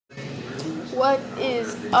What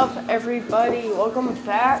is up, everybody? Welcome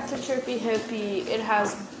back to Trippy Hippie. It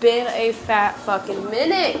has been a fat fucking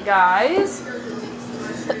minute, guys.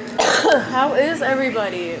 How is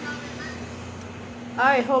everybody?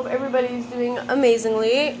 I hope everybody's doing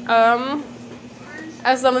amazingly.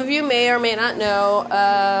 As some of you may or may not know,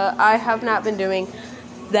 I have not been doing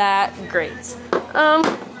that great.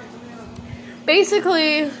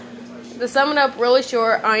 Basically, to sum it up really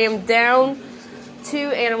short, I am down 2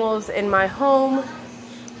 animals in my home.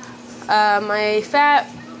 My fat,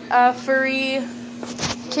 furry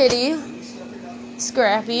kitty,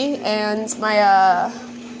 Scrappy, and my,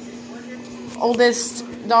 oldest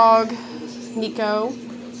dog, Nico,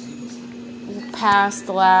 passed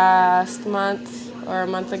last month, or a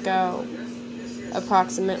month ago,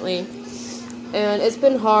 approximately. And it's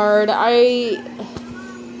been hard. I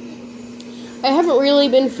haven't really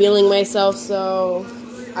been feeling myself, so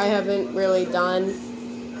I haven't really done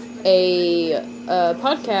a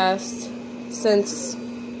podcast since,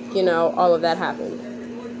 all of that happened.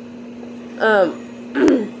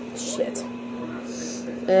 Shit.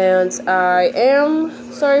 And I am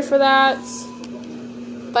sorry for that,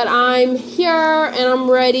 but I'm here and I'm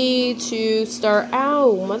ready to start.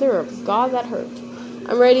 Ow, mother of God, that hurt.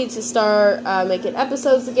 I'm ready to start making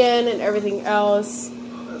episodes again and everything else.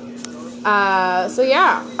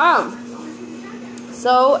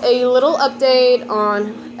 So a little update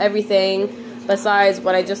on everything besides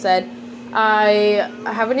what I just said. I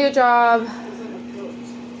have a new job.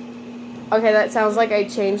 Okay, that sounds like I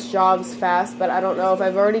changed jobs fast, but I don't know if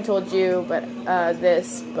I've already told you but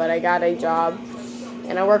I got a job.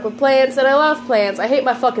 And I work with plants, and I love plants. I hate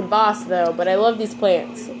my fucking boss, though, but I love these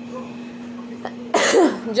plants.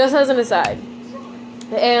 Just as an aside.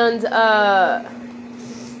 And,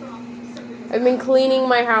 I've been cleaning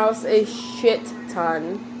my house a shit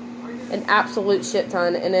ton. An absolute shit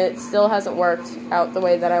ton, and it still hasn't worked out the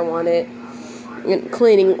way that I want it.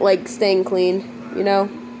 Cleaning, like, staying clean,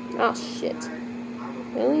 Oh, shit.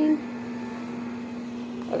 Really?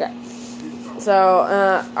 Okay. So,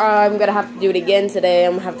 I'm gonna have to do it again today.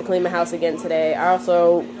 I'm gonna have to clean my house again today. I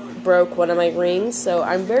also broke one of my rings, so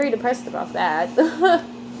I'm very depressed about that.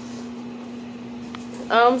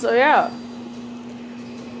 So yeah.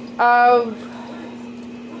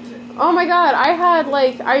 Oh my God,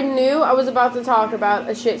 I knew I was about to talk about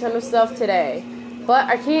a shit ton of stuff today, but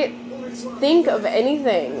I can't think of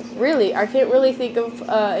anything. Really, I can't really think of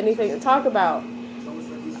anything to talk about.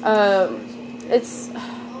 I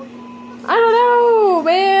don't know,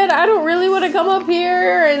 man. I don't really want to come up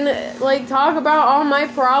here and, talk about all my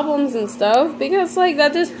problems and stuff, because,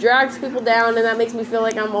 that just drags people down, and that makes me feel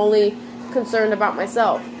like I'm only concerned about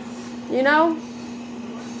myself.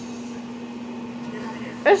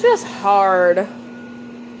 It's just hard.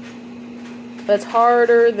 It's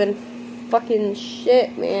harder than fucking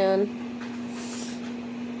shit, man.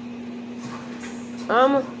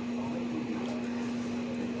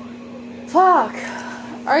 Fuck.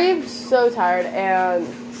 I am so tired and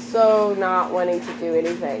so not wanting to do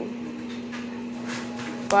anything.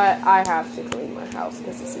 But I have to clean my house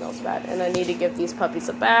because it smells bad. And I need to give these puppies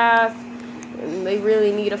a bath. And they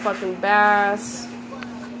really need a fucking bath.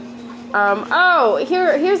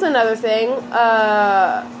 Here's another thing.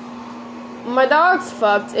 My dog's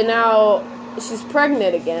fucked and now she's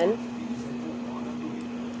pregnant again.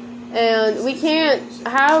 And we can't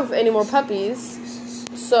have any more puppies.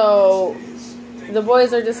 So the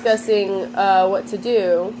boys are discussing what to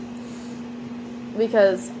do,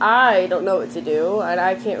 because I don't know what to do, and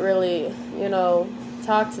I can't really,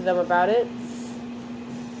 talk to them about it.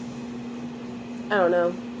 I don't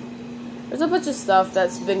know. There's a bunch of stuff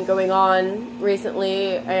that's been going on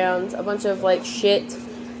recently, and a bunch of, shit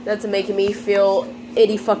that's making me feel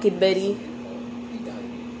itty fucking bitty.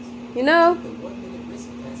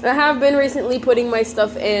 I have been recently putting my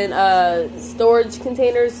stuff in storage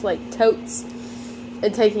containers, like totes,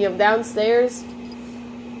 and taking them downstairs,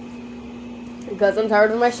 because I'm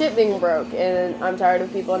tired of my shit being broke, and I'm tired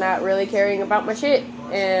of people not really caring about my shit,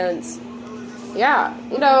 and yeah,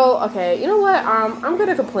 okay, you know what, I'm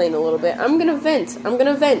gonna complain a little bit, I'm gonna vent, I'm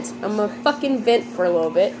gonna fucking vent for a little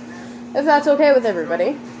bit, if that's okay with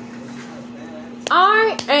everybody.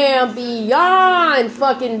 I am beyond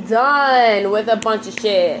fucking done with a bunch of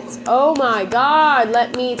shit. Oh my God,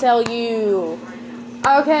 let me tell you.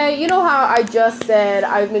 Okay, you know how I just said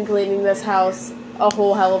I've been cleaning this house a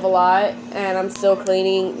whole hell of a lot, and I'm still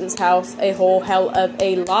cleaning this house a whole hell of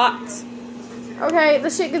a lot? Okay, the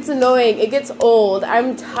shit gets annoying, it gets old,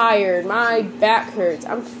 I'm tired, my back hurts,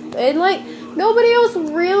 nobody else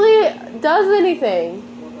really does anything.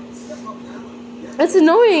 It's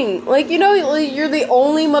annoying. Like, you know, you're the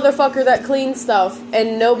only motherfucker that cleans stuff,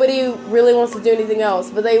 and nobody really wants to do anything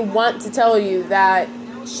else, but they want to tell you that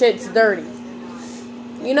shit's dirty.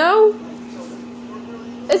 You know?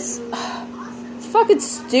 It's fucking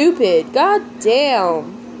stupid. God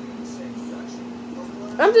damn.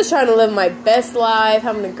 I'm just trying to live my best life,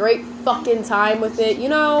 having a great fucking time with it, you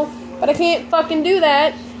know? But I can't fucking do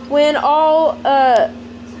that when all,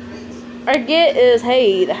 I get is,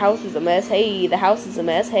 hey, the house is a mess, hey, the house is a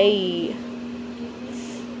mess, hey.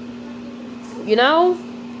 You know?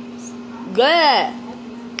 Good.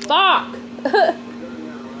 Fuck.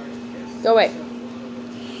 Go away.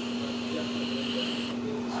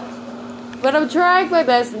 But I'm trying my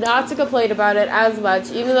best not to complain about it as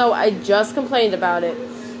much, even though I just complained about it.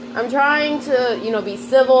 I'm trying to, you know, be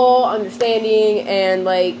civil, understanding, and,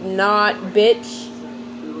 like, not bitch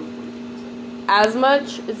as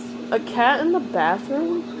much. Is a cat in the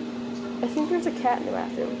bathroom? I think there's a cat in the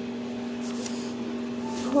bathroom.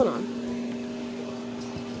 Hold on.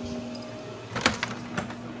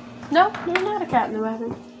 No, there's not a cat in the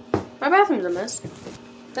bathroom. My bathroom's a mess.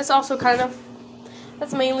 That's also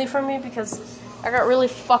that's mainly for me because I got really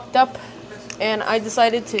fucked up and I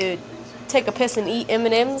decided to take a piss and eat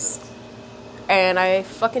M&Ms, and I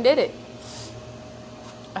fucking did it.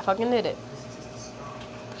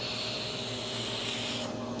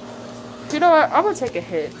 You know what? I'm gonna take a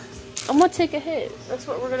hit. That's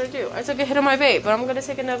what we're gonna do. I took a hit of my vape, but I'm gonna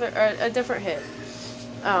take a different hit.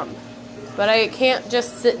 But I can't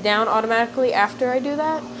just sit down automatically after I do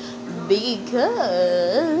that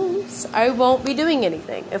because I won't be doing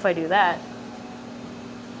anything if I do that.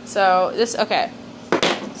 So this is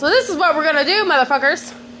what we're gonna do,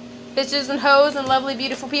 motherfuckers, bitches and hoes and lovely,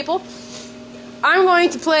 beautiful people. I'm going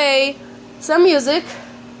to play some music.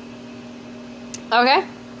 Okay.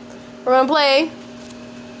 We're going to play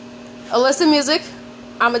a list of music.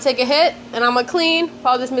 I'm going to take a hit, and I'm going to clean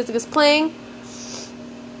while this music is playing.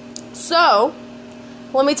 So,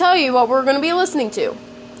 let me tell you what we're going to be listening to.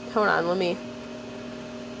 Hold on,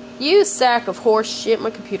 You sack of horse shit. My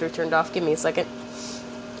computer turned off. Give me a second.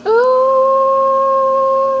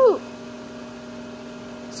 Ooh!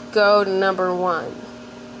 Let's go to number one.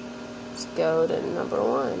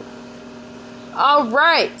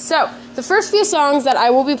 Alright, so the first few songs that I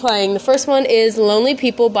will be playing, the first one is Lonely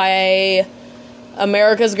People by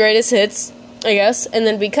America's Greatest Hits, I guess, and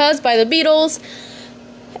then Because by the Beatles,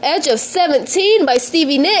 Edge of 17 by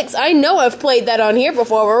Stevie Nicks. I know I've played that on here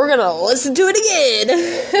before, but we're gonna listen to it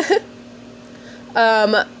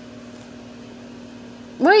again.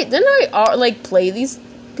 Wait, didn't I, play these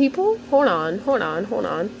people? Hold on.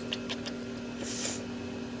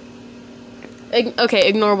 Okay,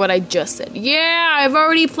 ignore what I just said. Yeah, I've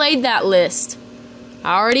already played that list.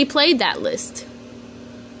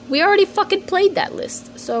 We already fucking played that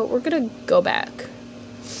list. So we're gonna go back.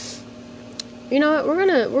 You know what?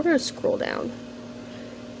 We're gonna scroll down.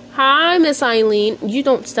 Hi, Miss Eileen. You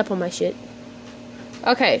don't step on my shit.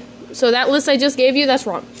 Okay, so that list I just gave you, that's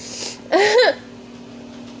wrong.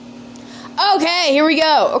 Okay, here we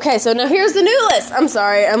go. Okay, so now here's the new list. I'm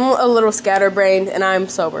sorry, I'm a little scatterbrained and I'm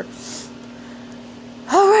sober.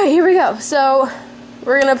 Alright, here we go. So,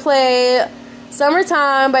 we're gonna play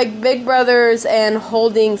Summertime by Big Brothers and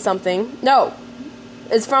Holding Something. No,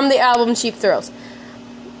 it's from the album Cheap Thrills.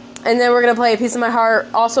 And then we're gonna play A Piece of My Heart,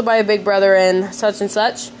 also by Big Brother and such and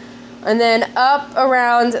such. And then Up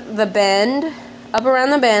Around the Bend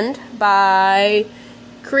by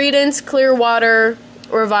Creedence Clearwater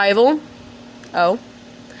Revival. Oh.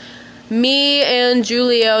 Me and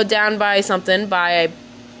Julio Down by Something by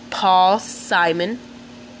Paul Simon.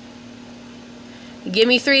 Give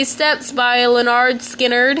Me 3 Steps by Leonard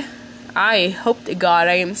Skinner. I hope to God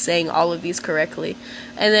I am saying all of these correctly.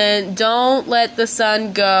 And then Don't Let the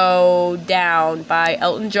Sun Go Down by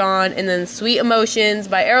Elton John. And then Sweet Emotions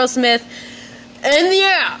by Aerosmith. And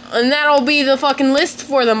yeah, and that'll be the fucking list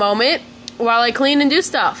for the moment while I clean and do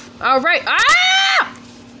stuff. Alright. Ah!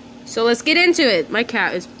 So let's get into it. My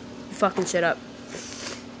cat is fucking shit up.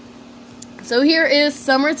 So here is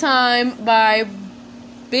Summertime by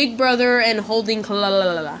Big Brother and Holding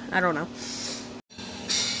I don't know.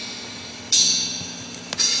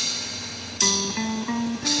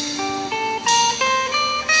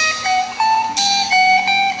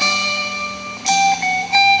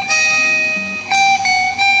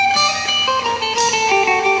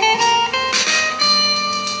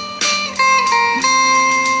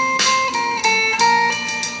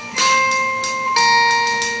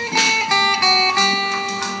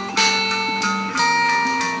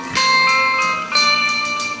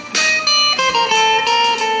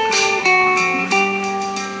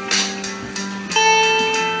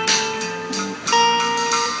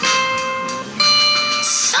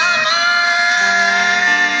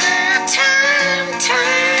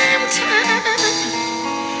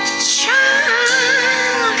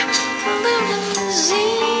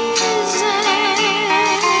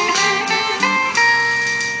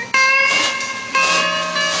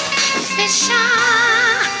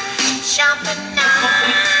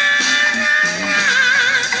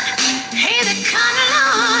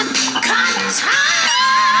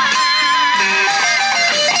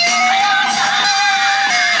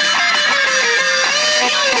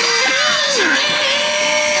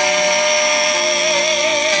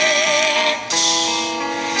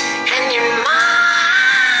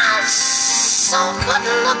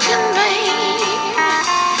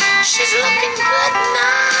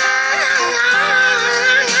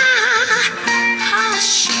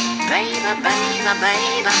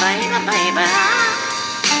 baby, baby, baby.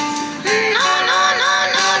 No, no, no,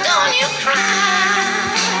 no, don't you cry.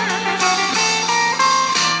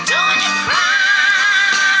 Don't you cry.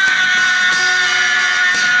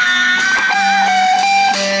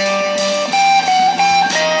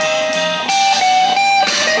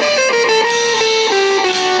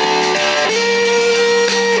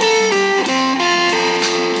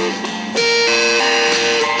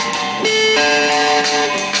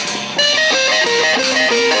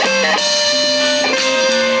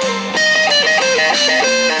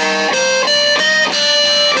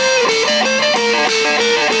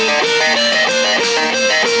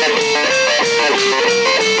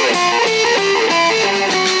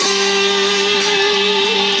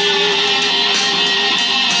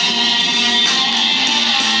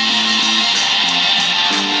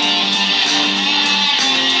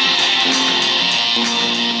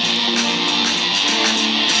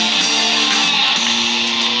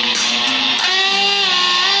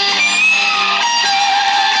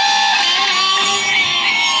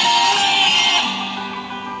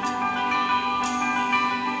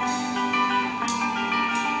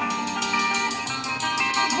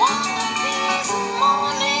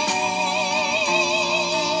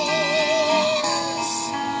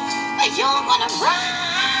 You're gonna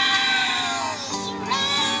rise,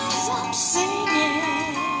 rise up singing.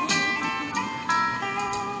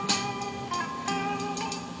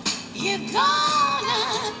 You're gonna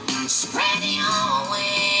spread your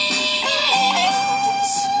wings,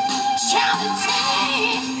 shout and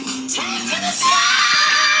take to the sky.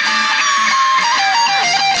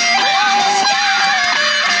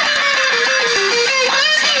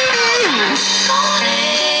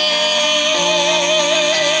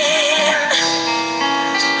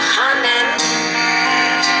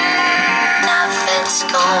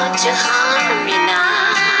 Going to harm you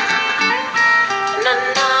now. Na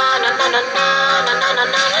na na na na na na na na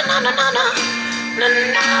na na na na na. Na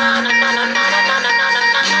na na na na na na na na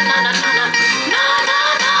na na na na na.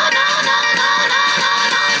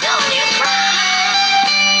 Don't you cry.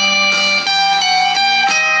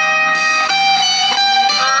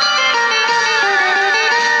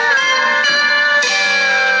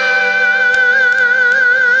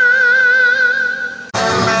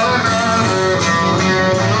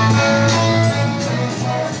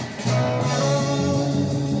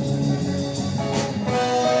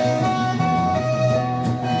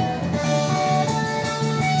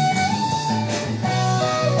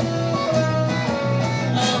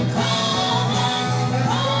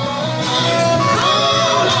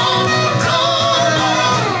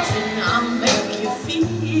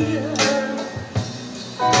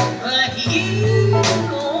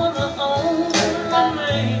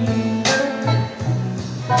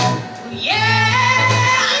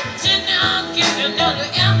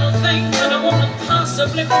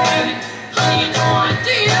 Possibly pay. Honey, you know I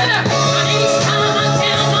did. But each time I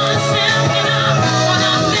tell myself, you know, when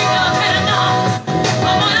I think I've had enough,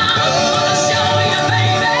 but when I wanna show you,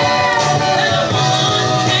 baby, that a woman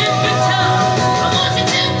can be tough. I want you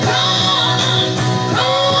to crawl on,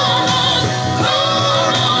 crawl on,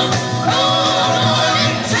 crawl on, crawl on,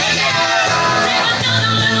 and take it. Take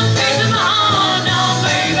another little piece of my heart now,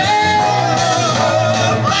 baby.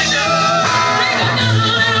 Right now, take another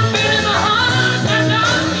little bit of my heart.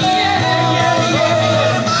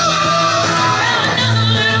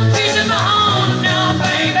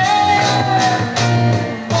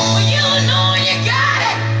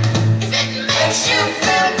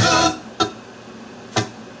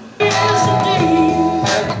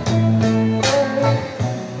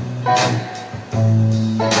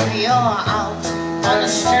 You're out on the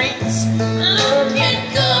streets looking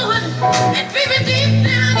good, and baby, deep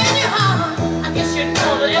down in your heart, I guess you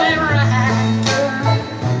know that it ain't right.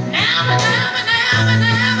 Never, never, never,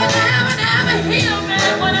 never, never, never hear me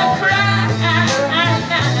when I cry.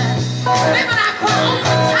 Baby, I cry all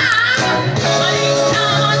the time, but each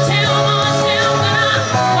time I tell myself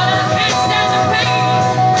that I can't stand the pain.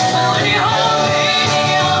 But when you hold me in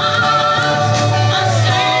your arms, I'm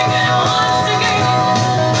singing once again.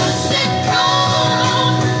 Call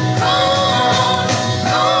on, call on,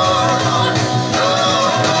 call on,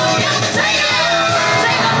 call on.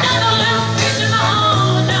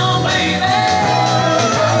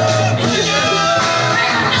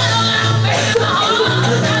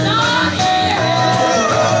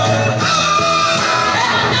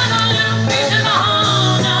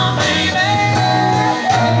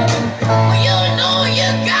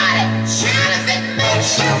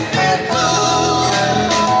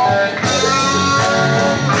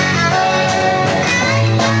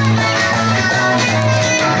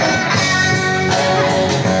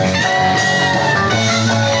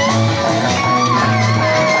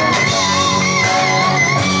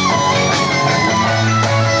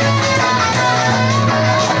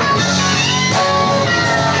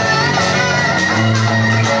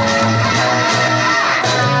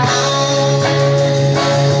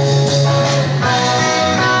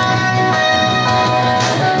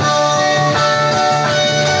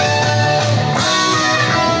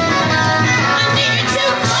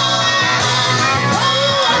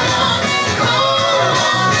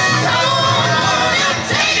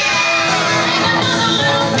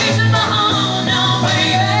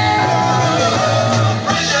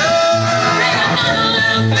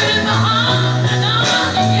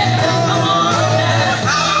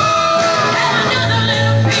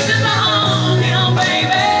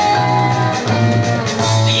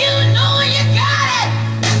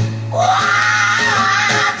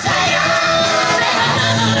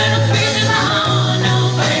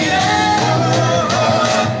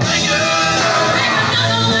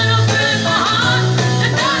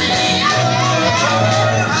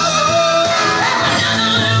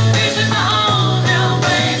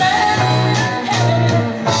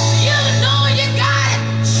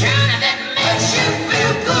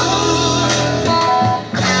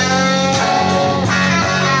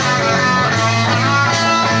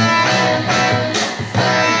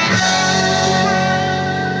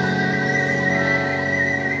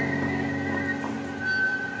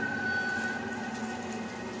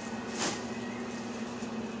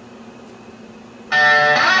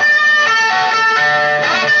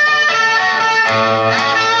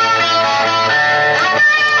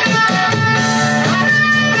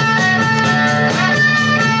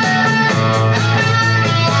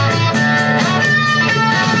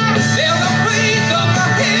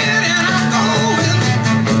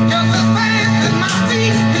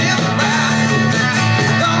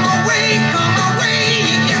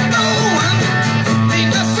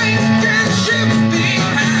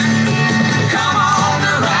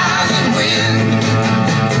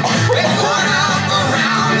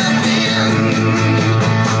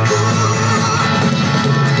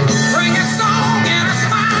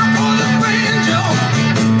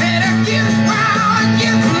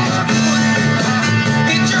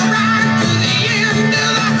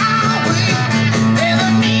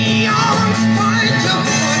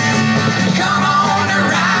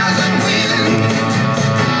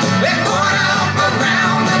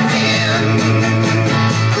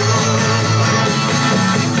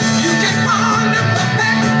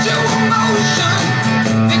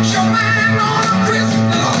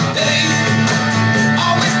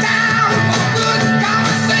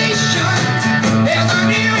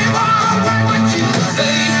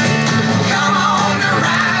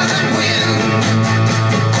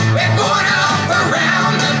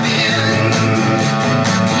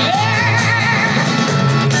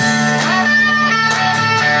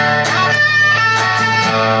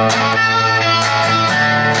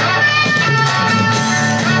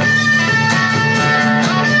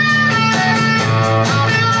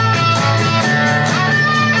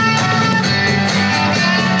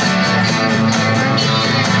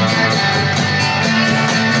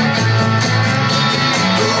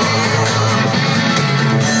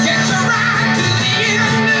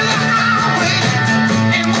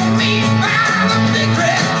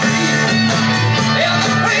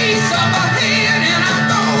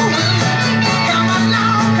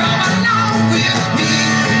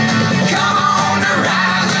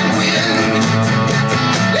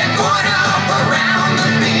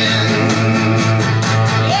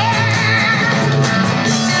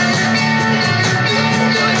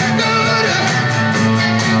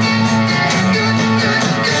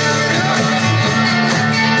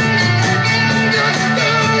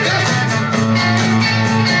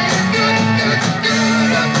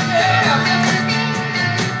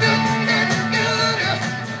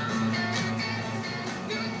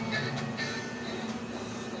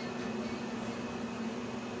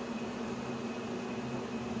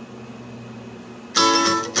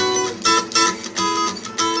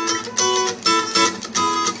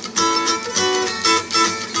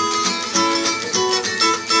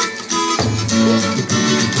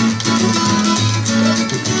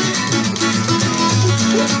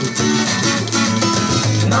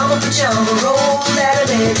 Mama pajama rolled out of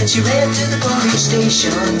bed and she ran to the police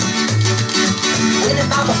station. When the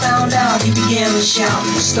papa found out, he began to shout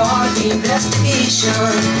and start the investigation.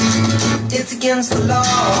 It's against the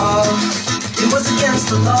law. It was against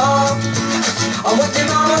the law. Oh, what the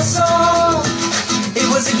mama saw, it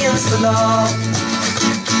was against the law.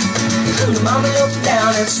 The mama looked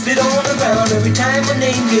down and spit on the ground every time her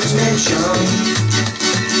name gets mentioned.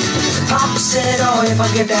 Papa said, oh, if I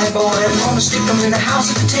get that boy, I'm gonna stick him in the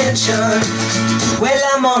house of detention. Well,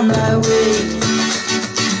 I'm on my way.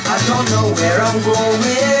 I don't know where I'm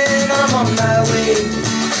going. I'm on my way.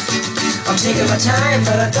 I'm taking my time,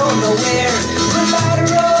 but I don't know where. Goodbye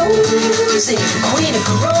to Rosie, Queen of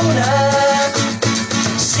Corona.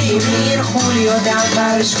 See me and Julio down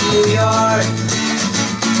by the schoolyard.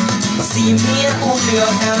 See me and Julio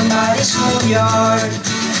down by the schoolyard.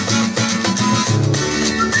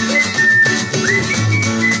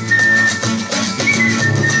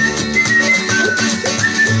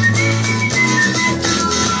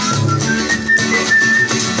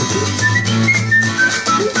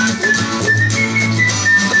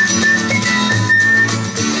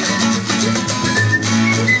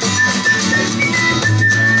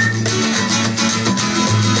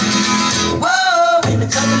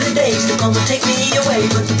 Gonna take me away,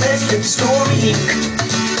 but the president's story leak.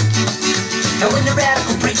 And when the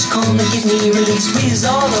radical preacher come to give me release, we's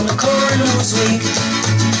all on the coroner's week.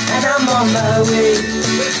 And I'm on my way.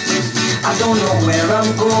 I don't know where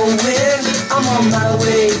I'm going. I'm on my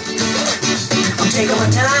way. I'm taking my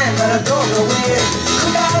time, but I don't know where.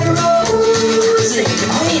 Goodbye to Rosie, the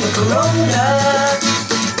Queen of Corona.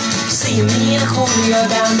 See me and Julio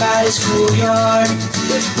down by the schoolyard.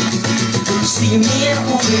 See me and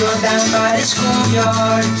Julio down by the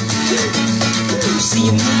schoolyard. See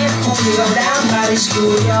me and Julio down by the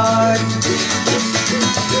schoolyard.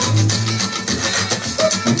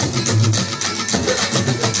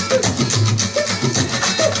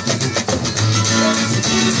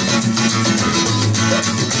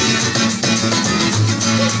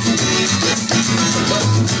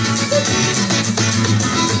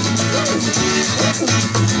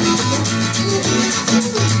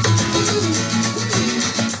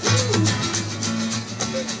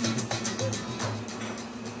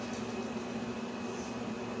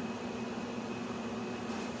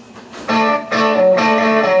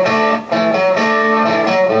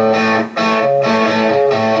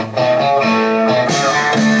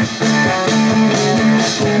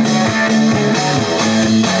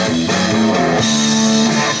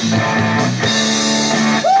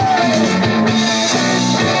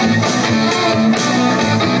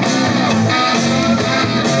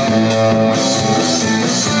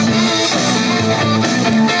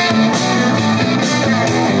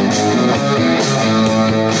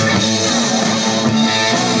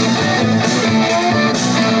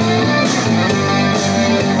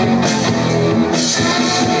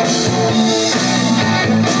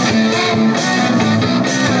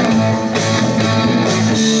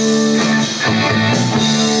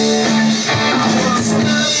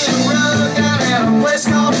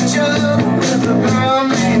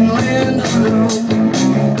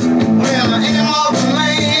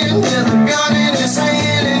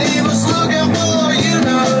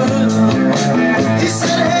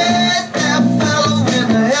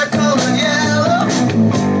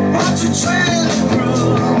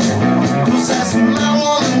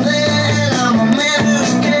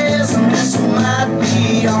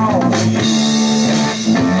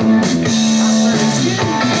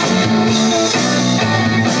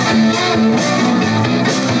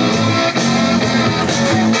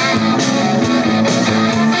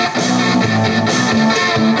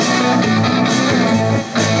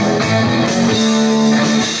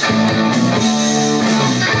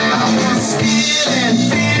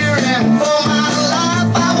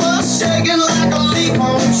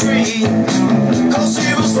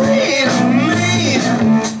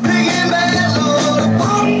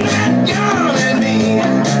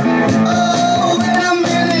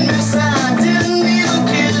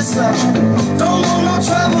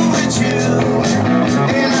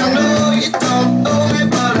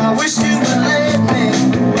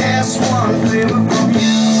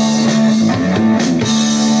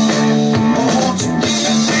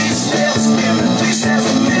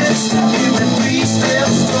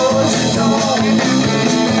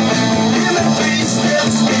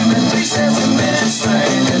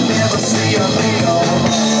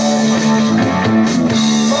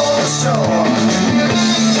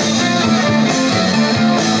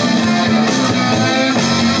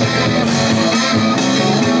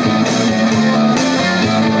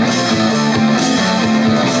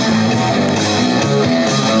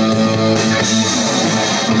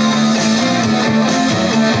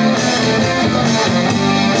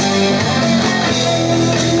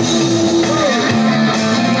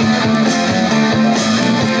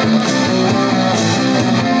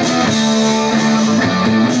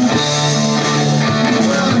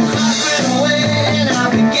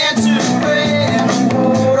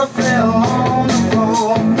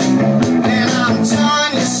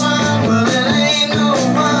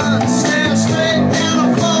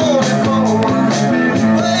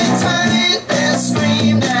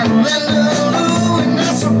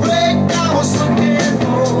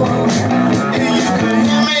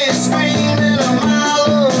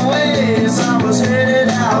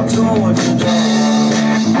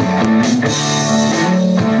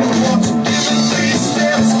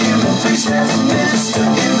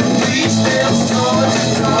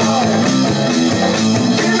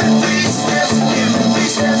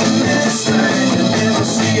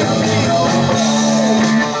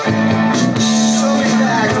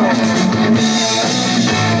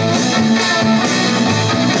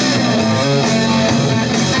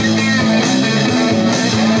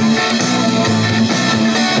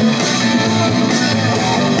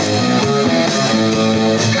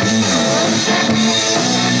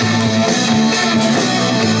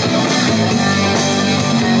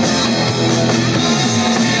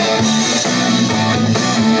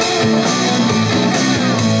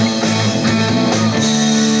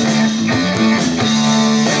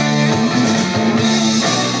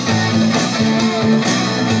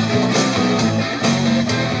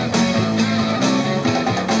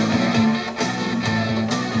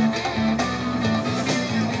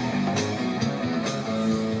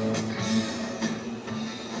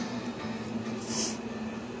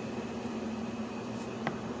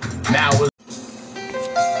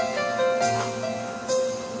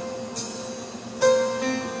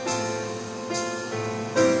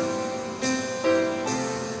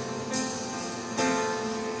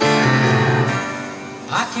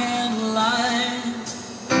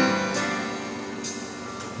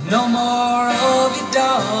 more of your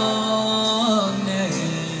darkness.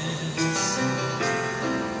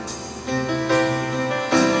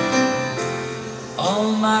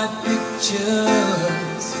 All my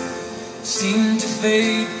pictures seem to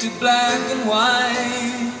fade to black and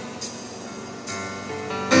white.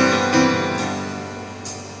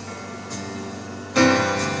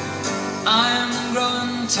 I'm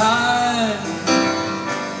growing tired,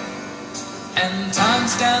 and time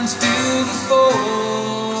stands still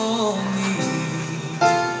before me.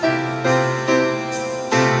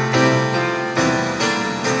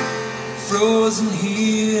 Frozen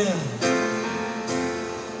here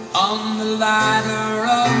on the ladder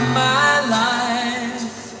of my life.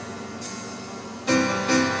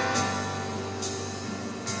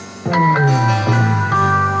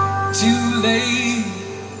 Too late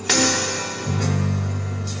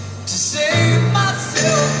to save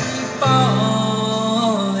myself from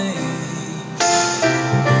falling.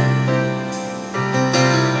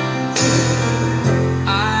 I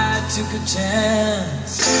took a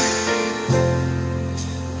chance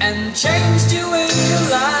and changed you in your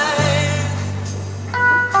life.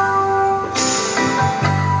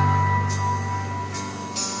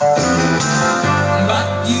 But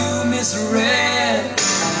you misread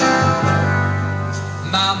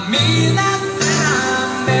my meaning when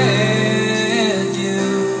I met you.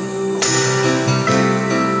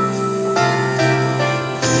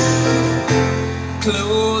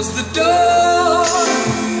 Close the door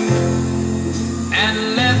and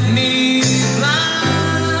left me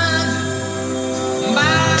blind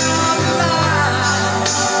by the light.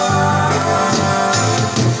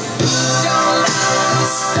 Don't let the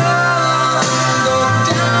sun go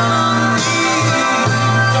down me.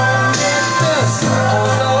 Don't let this,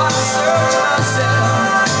 although I search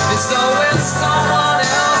myself, it's always someone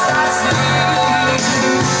else I see.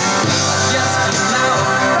 Just allow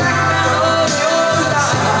a fragment of your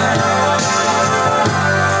life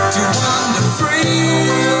to wander free.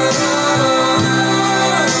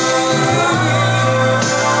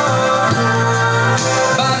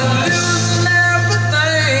 But losing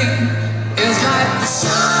everything is like the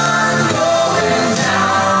sun going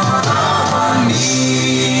down on me.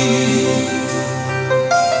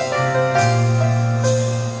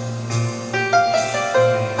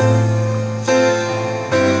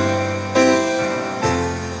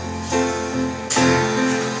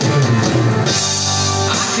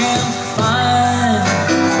 I can't find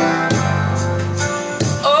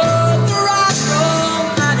the right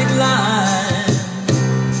romantic line.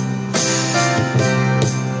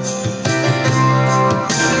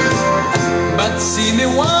 But see me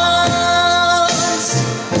once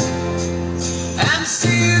and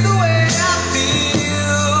see the way I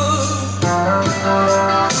feel.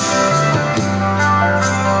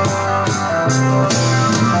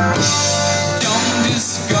 Don't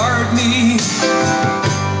discard me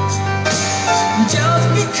just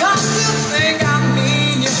because you think I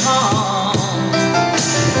mean you harm.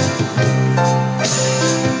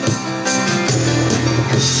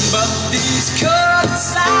 But these cuts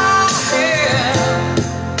I have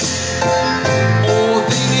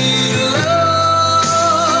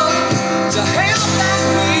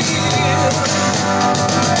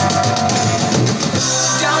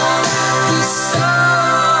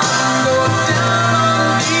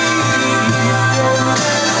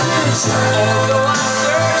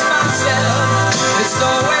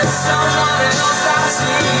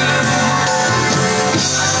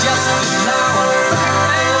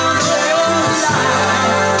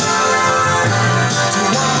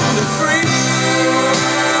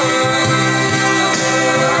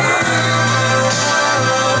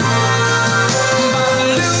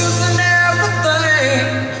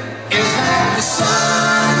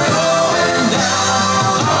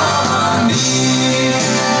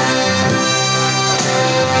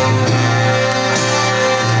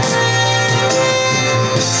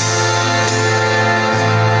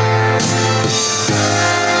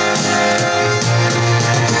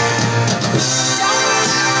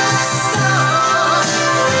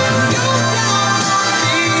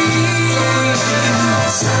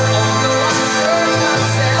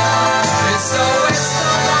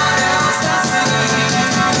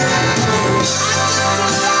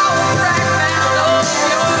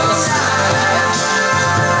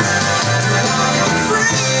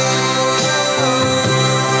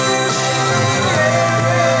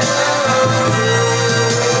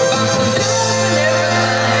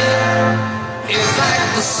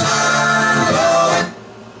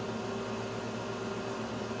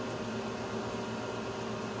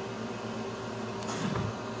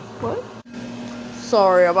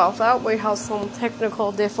sorry about that. We have some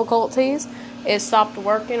technical difficulties. It stopped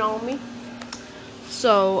working on me.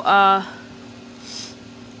 So,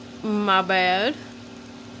 my bad.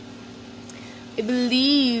 I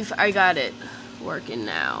believe I got it working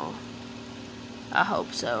now. I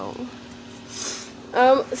hope so.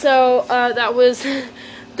 That was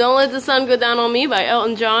Don't Let the Sun Go Down on Me by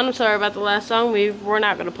Elton John. I'm sorry about the last song. We're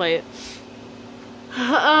not gonna play it.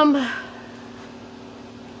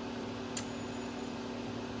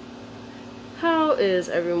 How is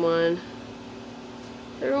everyone?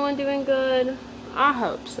 Is everyone doing good? I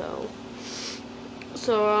hope so.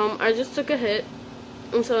 So, I just took a hit.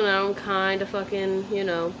 And so now I'm kind of fucking,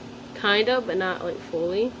 kind of, but not like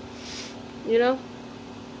fully. Yeah,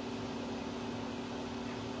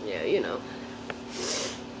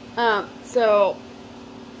 so,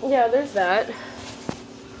 yeah, there's that.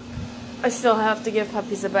 I still have to give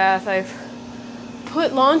puppies a bath. I've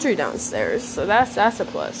put laundry downstairs, so that's a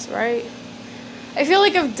plus, right? I feel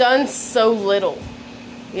like I've done so little,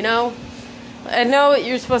 I know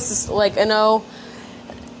you're supposed to, I know,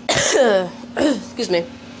 excuse me.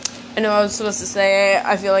 I know I was supposed to say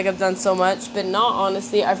I feel like I've done so much, but not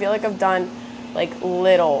honestly. I feel like I've done,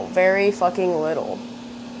 little. Very fucking little.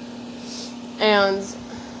 And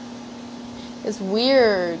it's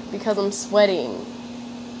weird because I'm sweating.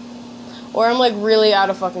 Or I'm, really out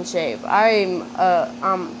of fucking shape. I'm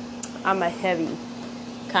a heavy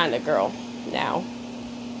kind of girl now.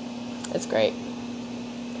 It's great.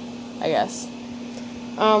 I guess.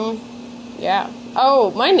 Yeah.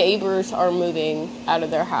 Oh, my neighbors are moving out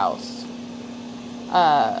of their house.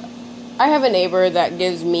 I have a neighbor that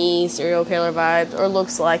gives me serial killer vibes, or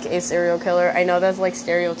looks like a serial killer. I know that's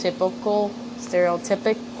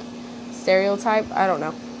stereotype, I don't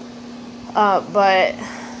know. But,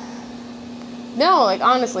 no,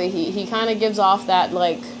 honestly, he kind of gives off that,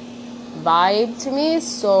 vibe to me,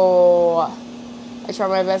 so I try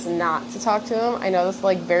my best not to talk to him. I know that's,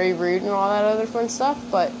 very rude and all that other fun stuff,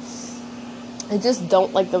 but I just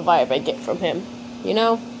don't like the vibe I get from him,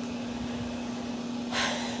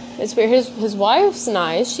 It's weird. His wife's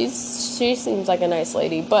nice. She seems like a nice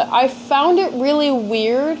lady, but I found it really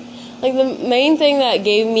weird. The main thing that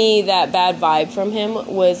gave me that bad vibe from him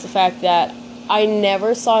was the fact that I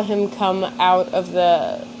never saw him come out of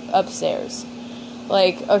the upstairs.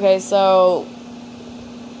 Okay, so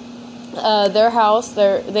their house,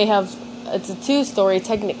 they have, it's a 2-story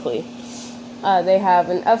technically. They have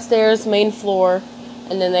an upstairs main floor,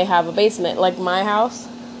 and then they have a basement, like my house,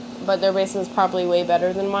 but their basement's probably way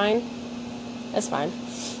better than mine. That's fine.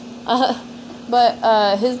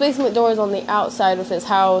 But his basement door is on the outside of his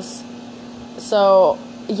house, so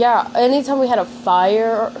yeah, anytime we had a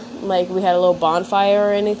fire, we had a little bonfire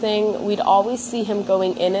or anything, we'd always see him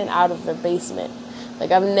going in and out of the basement.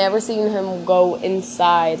 I've never seen him go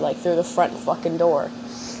inside, through the front fucking door.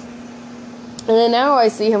 And then now I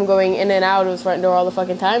see him going in and out of his front door all the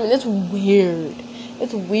fucking time, and it's weird.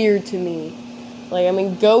 It's weird to me.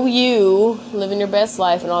 Go you, living your best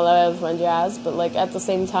life and all that other fun jazz, but, at the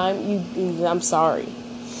same time, I'm sorry.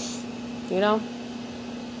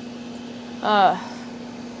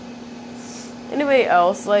 Anybody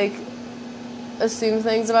else, assume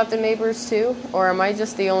things about their neighbors, too? Or am I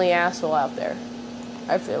just the only asshole out there?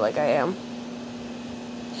 I feel like I am.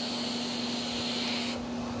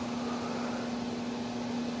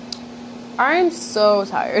 I'm so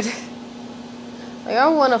tired. I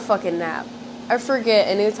want a fucking nap. I forget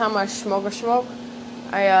anytime I smoke,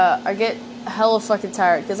 I get hella fucking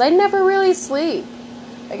tired, because I never really sleep.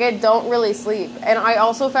 I don't really sleep. And I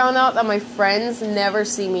also found out that my friends never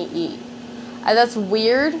see me eat. That's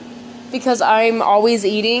weird, because I'm always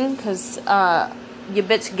eating, because, you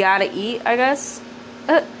bitch gotta eat, I guess.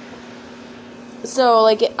 So,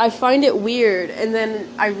 I find it weird, and then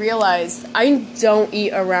I realized I don't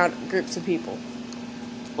eat around groups of people.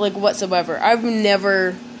 Whatsoever. I've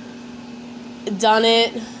never done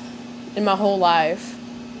it in my whole life.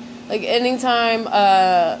 Anytime,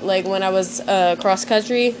 when I was, cross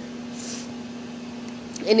country,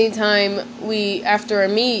 anytime after a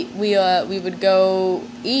meet, we would go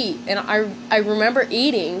eat, and I remember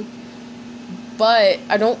eating, but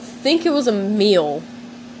I don't think it was a meal.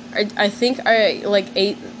 I think I,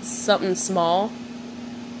 ate something small,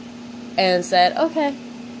 and said, okay.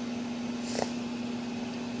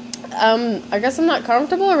 I guess I'm not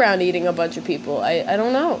comfortable around eating a bunch of people. I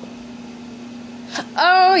don't know.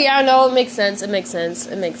 Oh, yeah, no, it makes sense. It makes so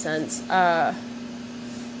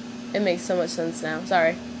much sense now.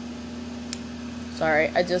 Sorry,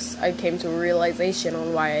 I came to a realization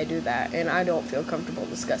on why I do that, and I don't feel comfortable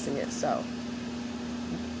discussing it, so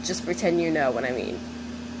just pretend you know what I mean.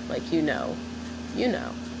 you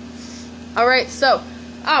know. Alright, so,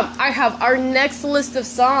 I have our next list of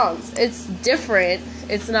songs. It's different.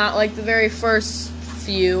 It's not like the very first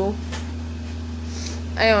few.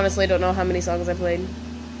 I honestly don't know how many songs I played.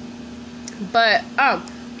 But,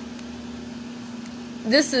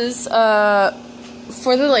 this is,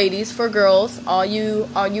 for the ladies, for girls, all you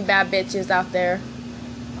bad bitches out there,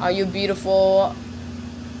 all you beautiful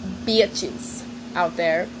bitches out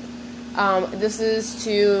there. This is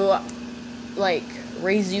to, like,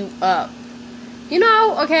 raise you up. You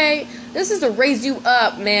know, okay, this is to raise you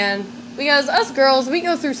up, man. Because us girls, we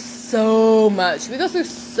go through so much. We go through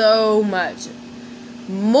so much.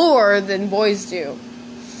 More than boys do.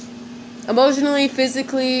 Emotionally,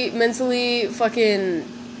 physically, mentally, fucking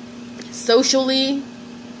socially.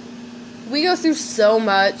 We go through so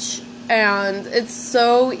much. And it's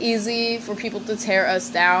so easy for people to tear us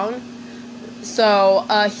down. So,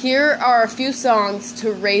 here are a few songs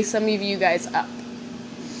to raise some of you guys up.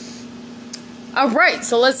 Alright,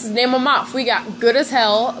 so let's name them off. We got Good as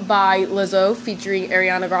Hell by Lizzo featuring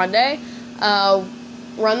Ariana Grande.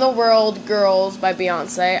 Run the World Girls by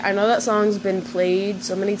Beyonce. I know that song's been played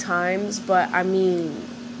so many times, but I mean,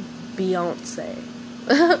 Beyonce.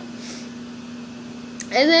 And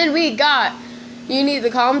then we got You Need to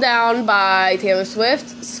Calm Down by Taylor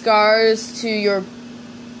Swift. Scars to Your...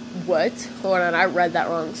 What? Hold on, I read that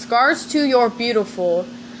wrong. Scars to Your Beautiful,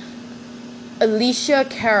 Alicia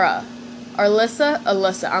Cara. Alyssa,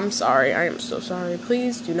 I'm sorry. I am so sorry.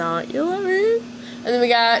 Please do not yell at me. And then we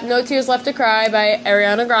got No Tears Left to Cry by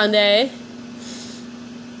Ariana Grande.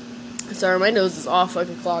 Sorry, my nose is all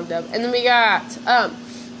fucking clogged up. And then we got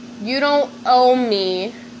You Don't Owe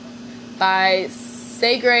Me by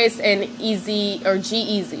Say Grace and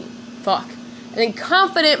G-Eazy. Fuck. And then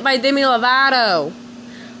Confident by Demi Lovato.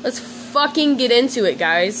 Let's fucking get into it,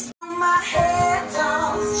 guys. My head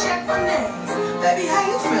toss, check my nails. Baby, how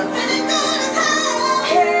you feeling? Feeling good as hell.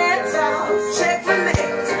 Head toss, check my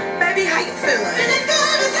nails. Baby, how you feeling? Feeling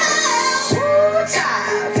good as hell. Woo,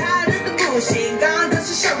 child, tired of the bullshit. Gone, dust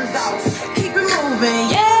your shoulders off. Keep it moving,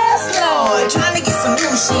 yes, Lord. Trying to get some new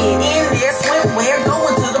shit in there. Swimwear,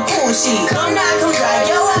 going to the pool shit. Come now, come dry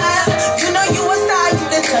your eyes. You know you a star, you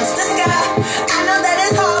can touch the sky. I know that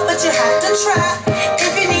it's hard, but you have to try.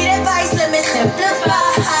 If you need advice, let me simplify.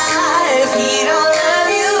 If he don't love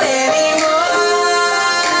you anymore,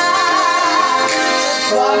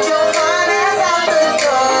 just walk your fine ass out the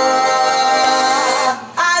door.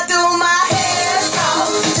 I do my hair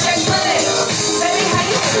toss, check my nails. Baby, how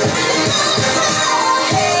you feeling?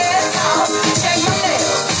 Hair toss, check my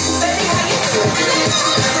nails. Baby, how you feeling?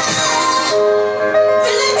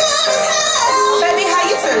 Feeling good as hell. Baby, how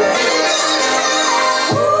you feeling?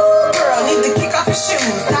 Ooh, girl, need to kick off your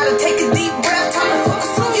shoes. Gotta take a deep breath, time to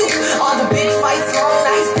focus on you. All the big fights, long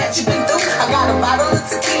nights that you've been through. I got a bottle of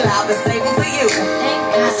tequila I've been saving for you.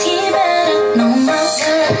 Cause he better know my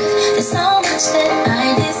worth. There's so much that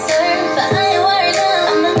I deserve, but I ain't worried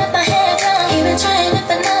now. I'ma let my head down. He been trying it,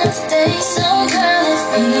 but not today. So girl, if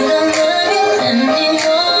he don't love you anymore,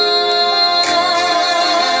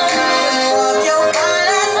 Walk your fine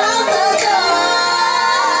ass out the door.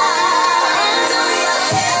 I do your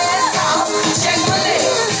hair toss, check my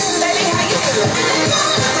nails. Baby, how you feeling?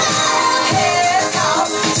 Hair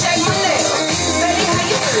toss, check my nails. Baby, how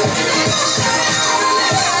you feeling? Hair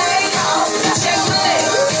toss, check my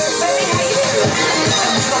nails. Baby, how you feeling?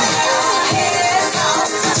 Hair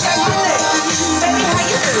toss, check my nails. Baby, how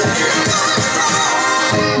you feeling?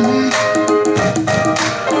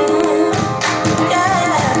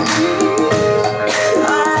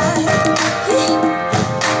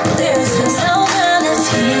 there's just no girl if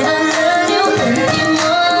he don't love you anymore.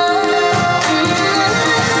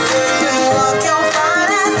 Walk your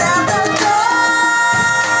fine ass out the door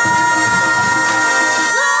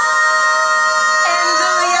and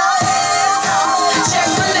do your hair toss, check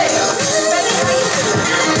my nails. Baby, how you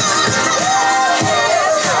feeling? Hair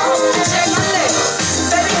toss, check my nails.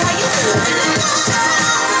 Baby, how you feeling?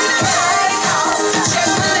 Hair toss, check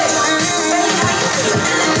my nails. Baby, how you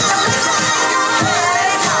feeling?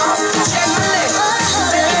 Hair toss, check my nails. Baby, how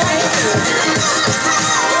you feeling?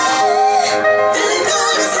 Feeling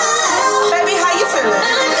good as hell. Baby, how you feeling?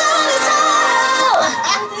 Feeling good as hell.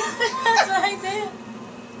 That's what I did.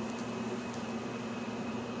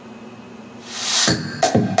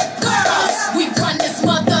 Girls, we run this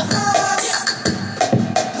mother.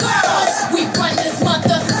 Girls, we run this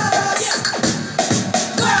mother.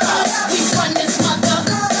 Girls, we run this mother.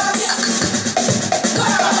 Girls,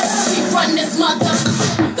 we run this mother.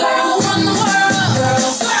 Girl, who run the world?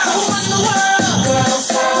 Girls, who run the world? Girls,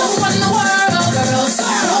 who run the world? Girls,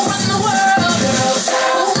 who run the world? Girls,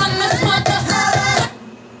 who run this mother?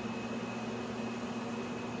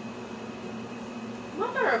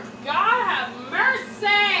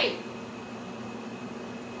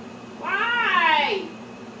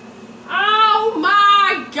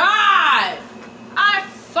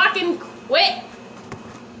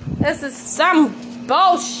 some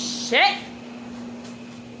bullshit.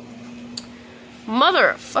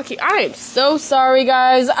 Motherfucking, I am so sorry,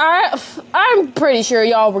 guys. I'm pretty sure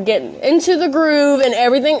y'all were getting into the groove and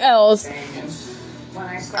everything else. When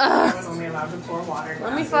I started, I was only allowed to pour water.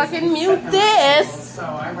 Let me fucking mute this. So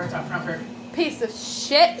I worked out comfort. Piece of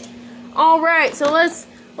shit. Alright, so let's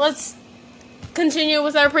continue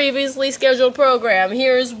with our previously scheduled program.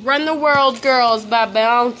 Here's Run the World Girls by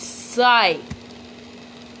Bounce Sight.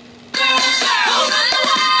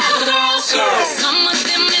 Some of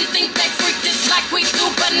them men think they freak this like we do,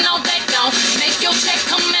 but no they don't. Make your check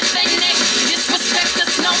come at their neck. Disrespect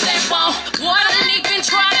us, no they won't. Boy, don't even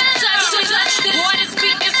try to touch this. Boy, this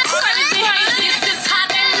beat is crazy. This is how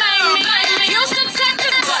they made me. Houston,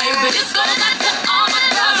 Texas, baby. This goes out to all my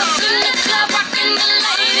girls up in the club, rocking the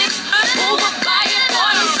ladies. Who would buy it for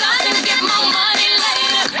themselves and get my money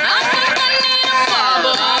later? I think I need a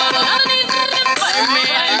barber. None of these niggas but me.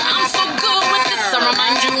 I'm so good with this. I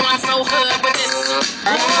remind you I'm so hood with this.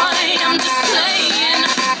 Boy, I'm just playing.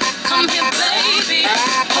 Come here, baby.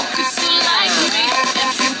 Hope you still like me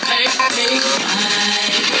if you pay me.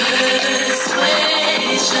 My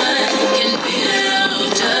persuasion can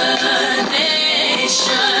build a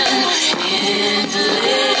nation.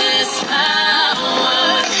 Endless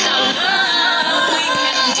power. Our love we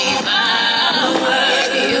can devour.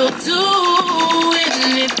 You'll do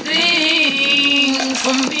anything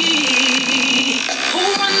for me. Who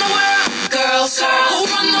run the world? Girls. Who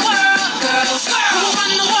run the world? Girls. Who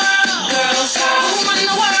run the world? Girls. Who run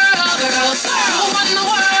the world? Girls. Who run the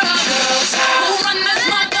world? Girls. Who run this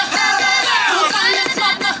mother? Who run this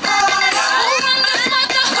mother? Who run this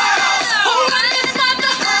mother? Who run this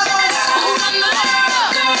mother? Who run the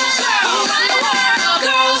world? Girls. Who run the world?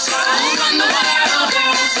 Girls. Who run the world?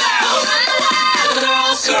 Girls. Who run the world?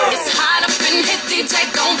 Girls. It's hot up in here, DJ.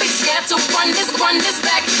 Don't be scared to run this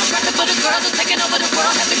back. I'm rapping for the girls who taking over the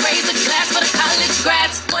world. Have to raise a glass for the college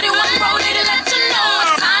grads. 41 rolling to let you know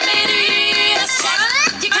what time it is.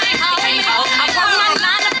 You can't hold me, ho. I work my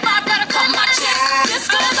 9 to 5, gotta cut my check. This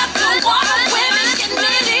goes up to all the women getting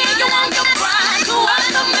it in. You want your pride. To all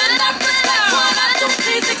the men that respect what I do,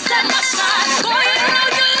 please accept my shine. Boy, you know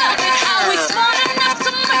you love it. How we smart enough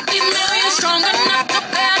to make these millions, strong enough to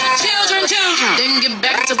bear the children. Then get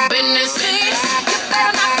back to business. You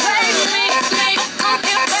better not play with me. Come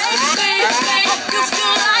here, baby. Hope you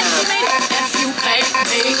still like me if you pay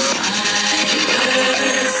me.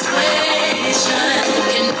 Persuasion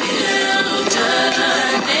can build a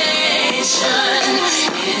nation.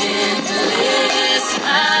 Endless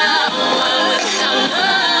power. With our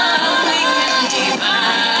love we can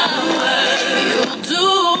devour. You'll do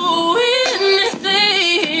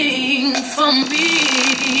anything for me.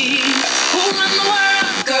 Who run the world?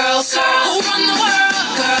 Girls. Who run the world?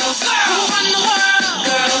 Girls. Who run the world?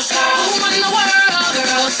 Girls. Who run the world?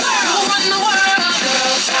 Girls. Who run the world?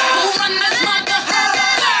 Girls. Who run this mother?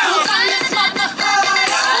 Who run this mother?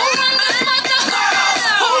 Who run this mother?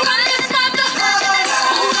 Who run this mother?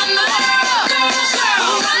 Who run the world? Girls.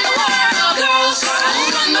 Who run the world? Girls. Who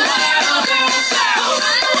run the world? Girls. Who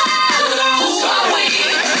run the world? Who are we?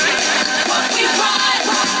 What we ride?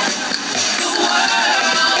 The world.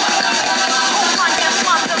 Who run this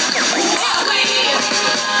mother? Who are we?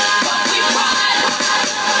 What we ride?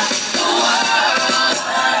 The world.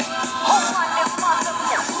 Who run this mother?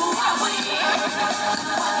 Who are we?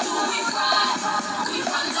 What do we ride? We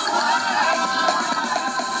run the world.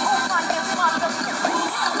 Who run this mother? Who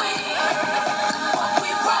are we? What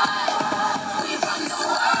we ride? We run the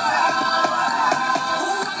world. Who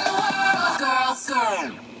run the world? Girls.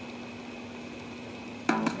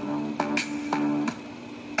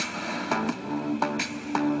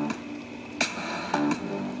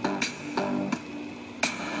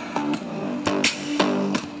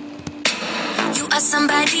 You are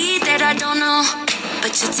somebody that I don't know,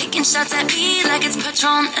 but you're taking shots at me like it's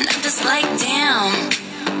Patron, and I'm just like, damn.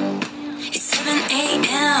 It's 7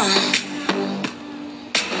 a.m.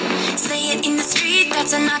 Say it in the street,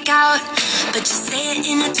 that's a knockout, but you say it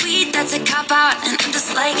in a tweet, that's a cop out, and I'm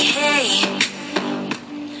just like, hey,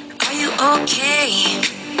 are you okay?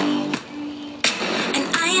 And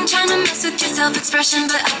I ain't trying to mess with your self-expression,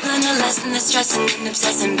 but I've learned a lesson that stressing and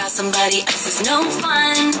obsessing about somebody else is no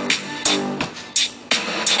fun.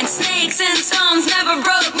 And snakes and stones never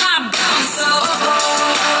broke my bones, so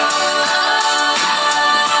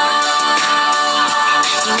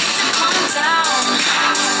you need to calm down.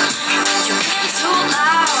 You're being too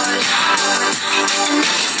loud, and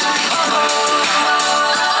it's like,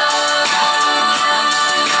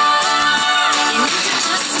 you need to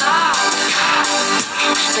just stop.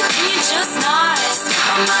 But then you just not step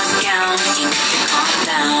on my gown. You need to calm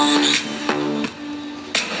down.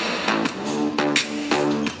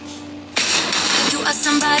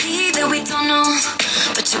 really don't know,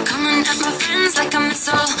 but you're coming at my friends like a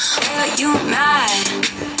missile. Why are you mad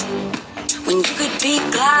when you could be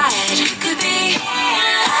glad? You could be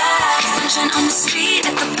sunshine on the street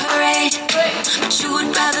at the parade, but you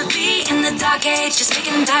would rather be in the dark age. Just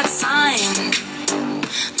making that sign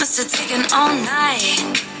must have taken all night.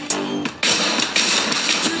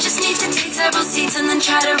 You just need to take several seats and then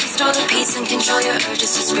try to restore the peace and control your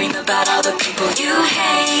urges to scream about all the people you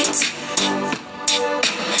hate.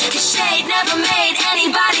 'Cause shade never made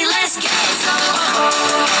anybody less gay. So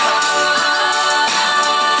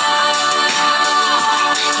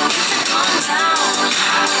you need to calm down.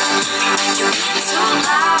 You're being too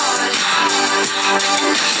loud, and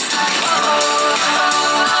I'm just like,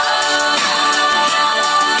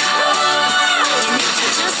 you need to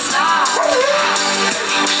just stop.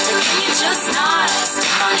 Can you just not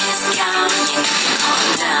step on his gown? You need to calm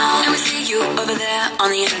down. And we see you over there on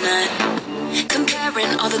the internet,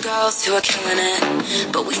 comparing all the girls who are killing it.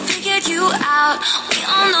 But we figured you out. We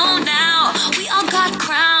all know now. We all got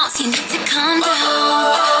crowns. You need to calm down.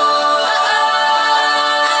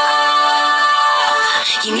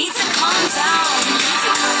 You need to calm down. You need to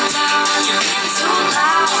calm down. You're being too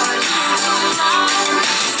loud. And I'm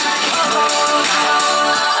just like,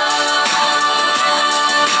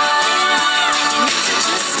 you need to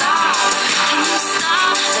just stop. Can you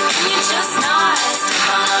stop? Like, can you just not step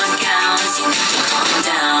on our gowns? You need to calm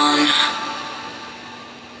down.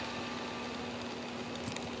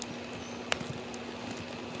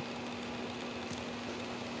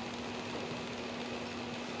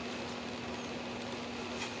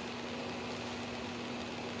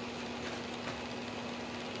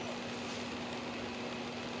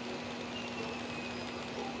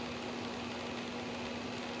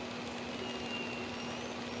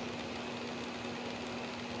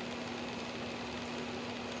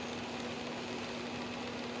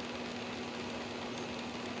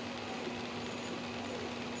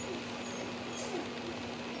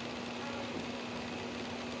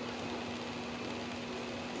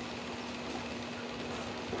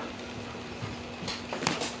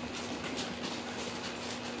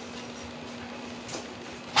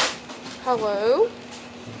 Hello?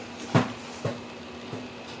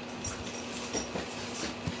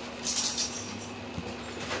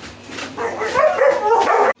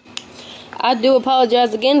 I do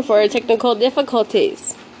apologize again for technical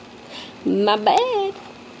difficulties. My bad.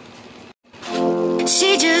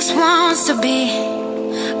 She just wants to be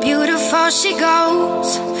beautiful. She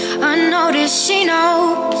goes unnoticed. She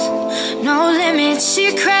knows no limits.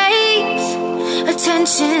 She craves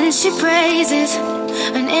attention. She praises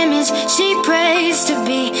an image she prays to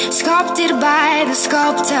be sculpted by the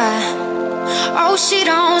sculptor. Oh, she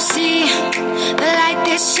don't see the light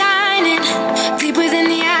that's shining deeper than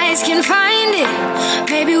the eyes can find it.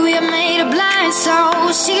 Maybe we are made of blind,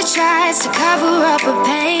 so she tries to cover up her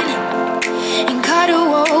pain and cut her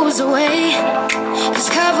woes away. 'Cause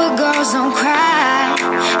cover girls don't cry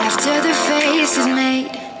after their face is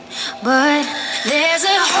made. But there's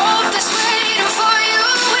a hope that's waiting for you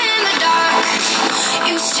in the dark.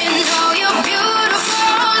 You should know you're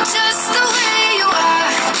beautiful just the way you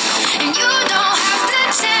are. And you don't have to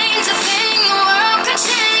change a thing, the world could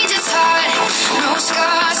change its heart. No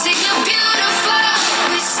scars, say you're beautiful.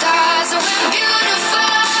 With stars, oh, we're beautiful.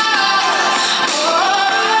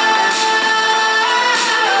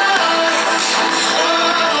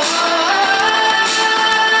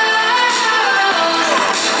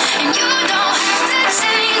 And you don't have to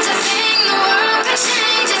change a thing, the world could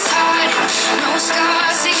change its heart. No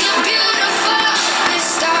scars, say you're beautiful. With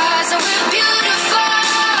stars, oh, we're beautiful.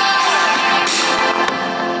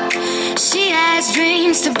 She has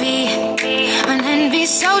dreams to be an envy,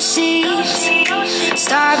 so she's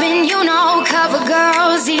starving, you know. Cover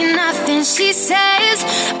girls eat nothing. She says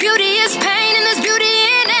beauty is pain and there's beauty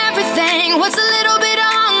in everything. What's a little bit of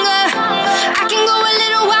hunger? I can go a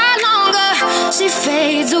little while longer. She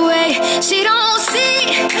fades away. She don't see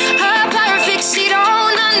her perfect. She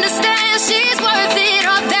don't understand she's worth it.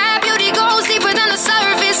 All that beauty goes deeper than the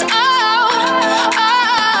surface. Oh,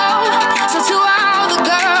 oh. So to all the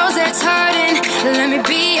girls that's hurting, let me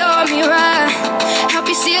be your mirror. Help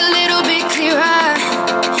you see a little bit clearer.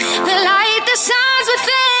 The light that shines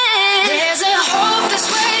within. There's a hope that's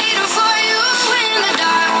waiting for you in the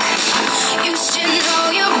dark. You should know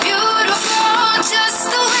you're beautiful just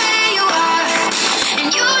the way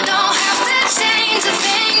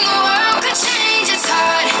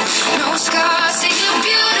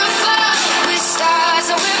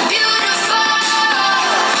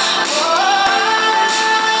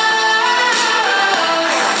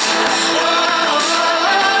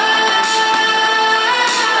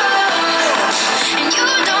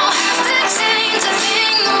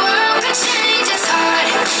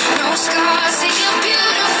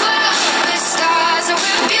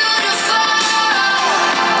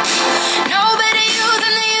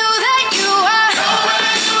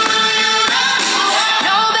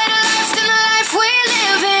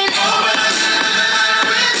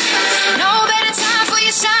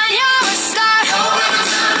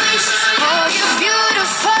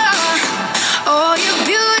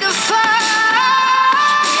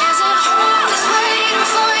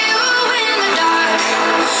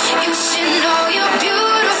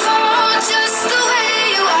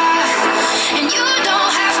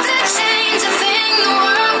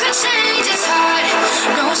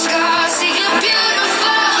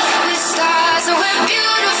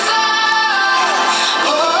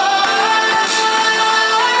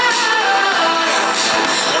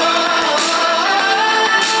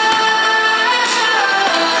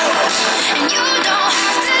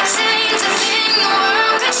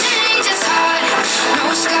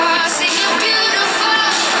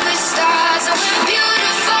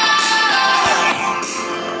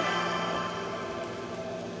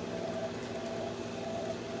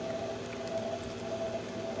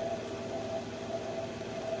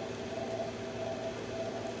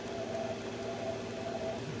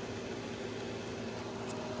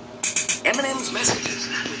Eminem's messages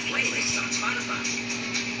with playlists on Spotify.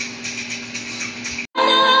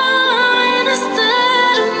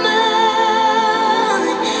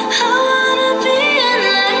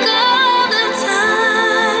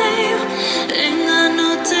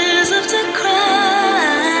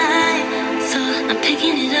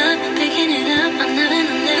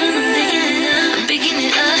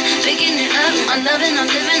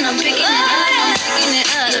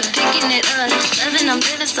 I'm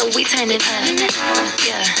living, so we turn it up.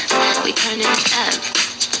 Yeah, we turn it up.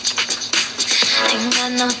 Ain't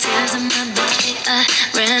got no tears in my body. I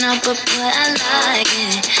ran up, but boy, I like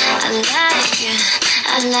it. I like it.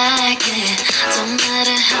 I like it. Don't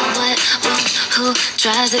matter how, what, who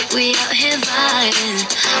tries it. We out here vibing.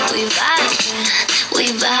 We vibing. We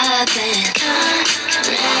vibing.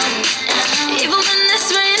 Even when it's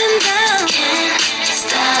raining down, can't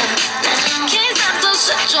stop now. Can't stop, so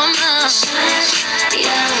shut your mouth.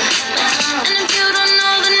 Yeah, and if you don't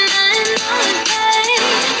know, then I know it, babe.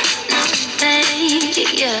 No, babe,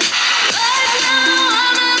 yeah. Right now,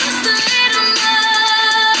 I'm in a state of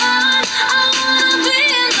mind. I wanna be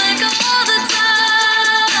in like all the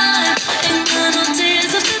time. Ain't got no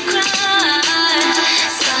tears left to cry.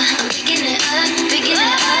 So I'm picking it up, picking it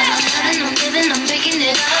up. I'm living, I'm picking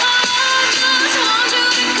it up. I just want you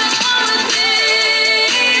to come with me.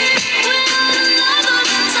 We are another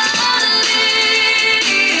mentality.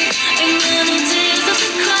 Ain't got no tears left to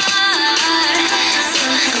cry. So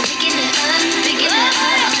I'm picking it up, picking it up.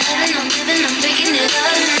 I'm living, I'm picking it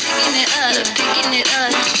up, picking it up, picking it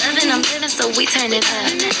up. Loving, I'm living, so we turn it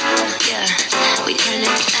up. Yeah, we turn it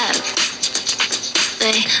up.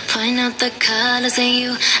 They point out the colors in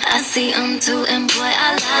you, I see them too, and boy,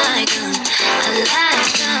 I like them. I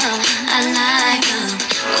like them, I like them.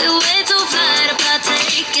 We way too fly to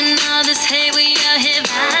partake in all this hate. We out here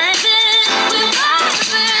vibing, we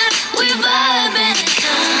vibing, we vibing.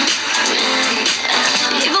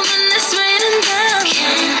 Even when it's raining down,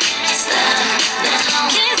 can't stop now.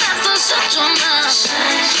 Can't stop, so shut your mouth.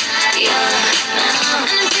 Yeah,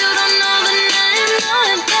 and if you don't know, then I know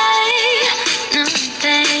it, babe. No,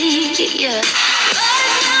 babe, yeah.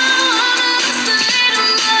 Right now, I'm in a state of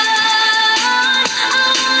mind. I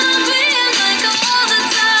wanna be in like all the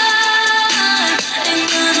time. Ain't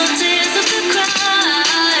got no tears left to cry.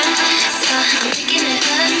 So I'm picking it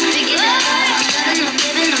up, picking it up. And I'm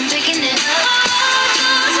living, I'm picking it up. I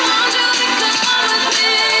just want you to come with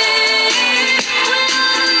me. We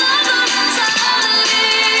are another mentality.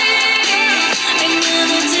 Ain't got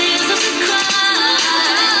no tears left to cry.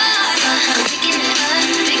 So I'm picking it up,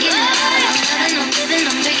 picking it up. And I'm living,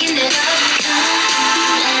 I'm picking it up.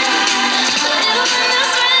 Even when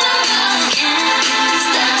it's raining down, can't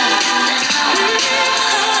stop now.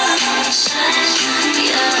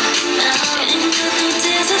 Yeah, ain't got no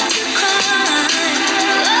tears left to cry.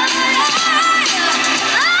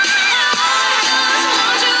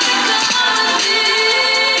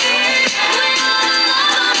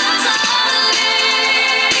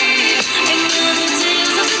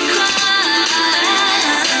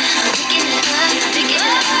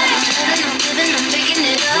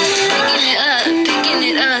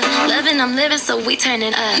 I'm living, so we turn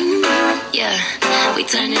it up. Yeah, we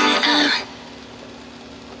turning it up.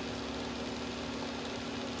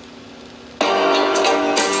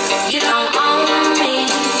 You don't own me.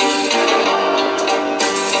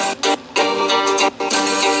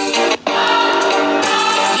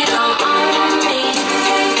 You don't own me.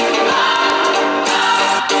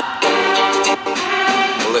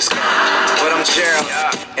 Well, let's go. But I'm Gerald,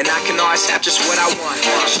 and I can always have just what I want.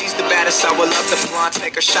 She's the baddest, I would love to flaunt.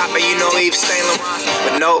 Take her shopping, you know Yves Saint Laurent.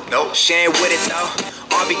 But nope, she ain't with it though.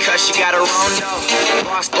 All because she got her own dough.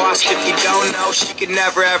 Boss, if you don't know, she could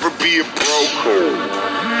never ever be a broke.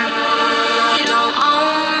 You don't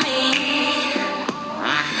own me.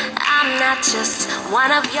 I'm not just one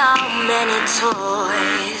of your many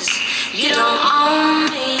toys. You don't own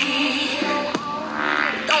me.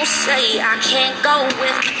 Don't say I can't go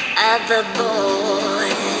with other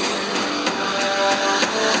boys.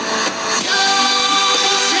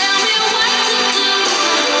 Don't tell me what to do,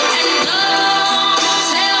 and don't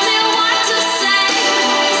tell me what to say.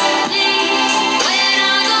 When I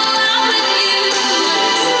go out with you,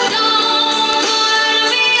 don't put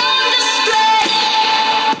me on display.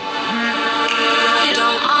 You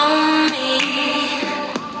don't own me.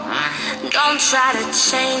 Don't try to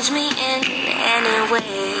change me in any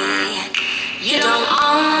way. You don't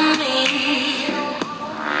own me.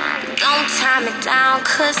 Don't tie me down,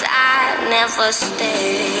 'cause I never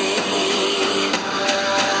stayed.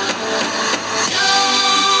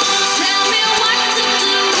 Don't tell me what to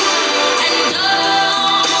do, and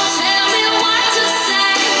don't tell me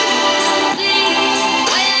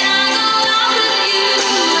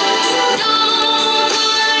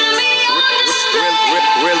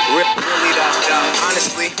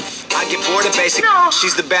for the basic.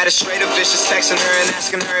 She's the baddest, straight up vicious. Texting her and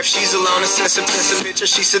asking her if she's alone and sent some piss and pictures.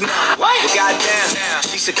 She said no. Well, goddamn.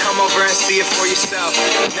 She said come over and see it for yourself.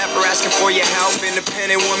 Never asking for your help.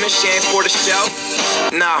 Independent woman, she ain't for the show.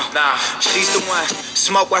 No, she's the one.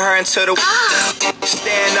 Smoke with her until the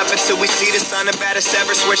stand up until we see the sun. The baddest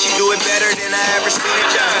ever. Swear she do it better than I ever seen it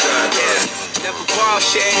done. Yeah. Never fall,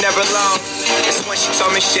 she ain't never alone. It's when she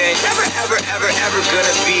told me she ain't never, ever, ever, ever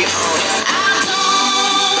gonna be on. I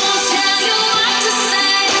don't tell you what to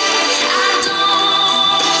say. I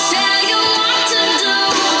don't tell you what to do.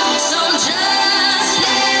 So just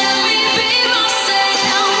let me be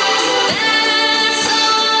myself. That's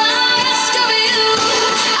all I ask of you.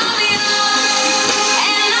 I'm young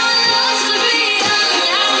and I love to be young.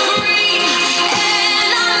 I'm free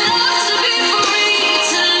and I love to be free.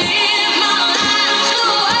 To live my life the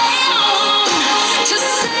way I want. To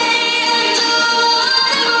say and do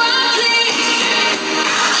whatever I please.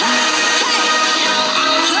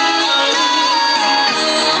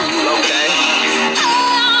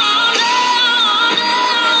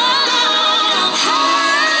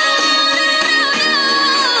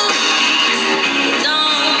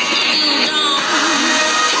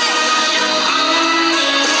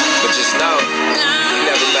 But just know, you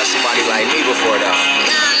never met somebody like me before though.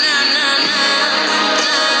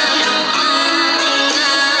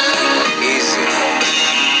 Easy.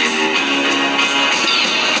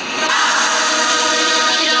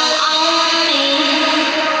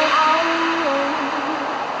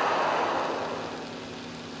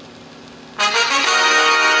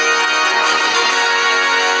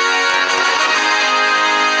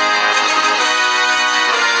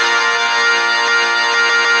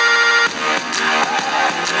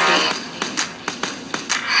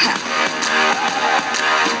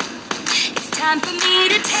 It's time for me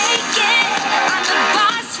to take it. I'm the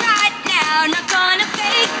boss right now, not gonna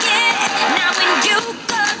fake it. Now when you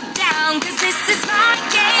go down, 'cause this is my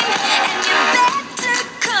game, and you better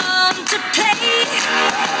come to play.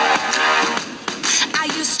 I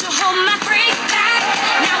used to hold my freak back,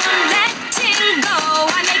 now I'm letting go.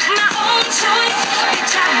 I make my own choice,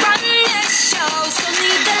 bitch, I run this show. So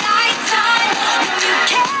leave the lights on, no you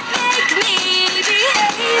can't make me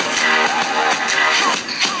behave.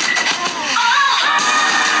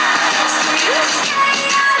 So you say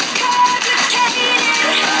I'm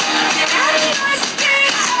complicated, that I must be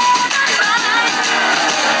on my mind.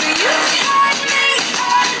 But you've had me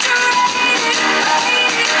underrated.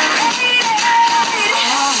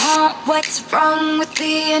 What's wrong with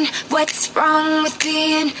being, what's wrong with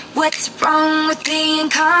being, what's wrong with being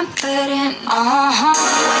confident?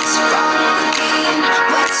 What's wrong with being,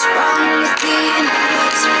 what's wrong with being,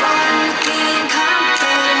 what's wrong with being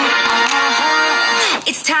confident?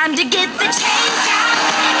 It's time to get the chains out.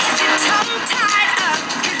 Is your tongue tied up?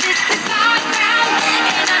 'Cause this is our ground,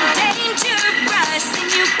 and I'm dangerous, and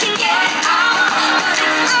you can get out. But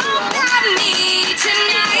it's all about me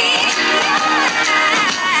tonight.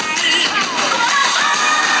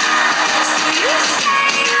 So you say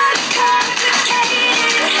I'm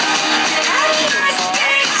complicated, that I must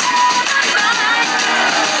be on my mind.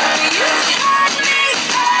 But you've had me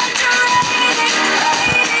underrated.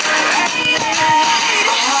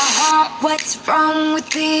 What's wrong with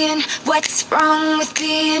being, what's wrong with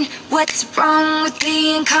being, what's wrong with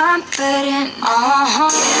being confident?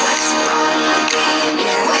 What's wrong with being,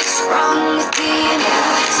 what's wrong with being,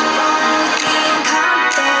 what's wrong with being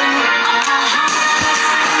confident? What's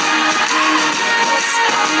wrong with being, what's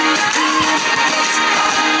wrong with being, what's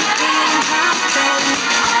wrong with being confident?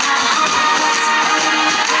 What's wrong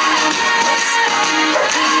with being, what's wrong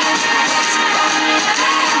with being, what's wrong with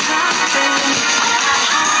being confident?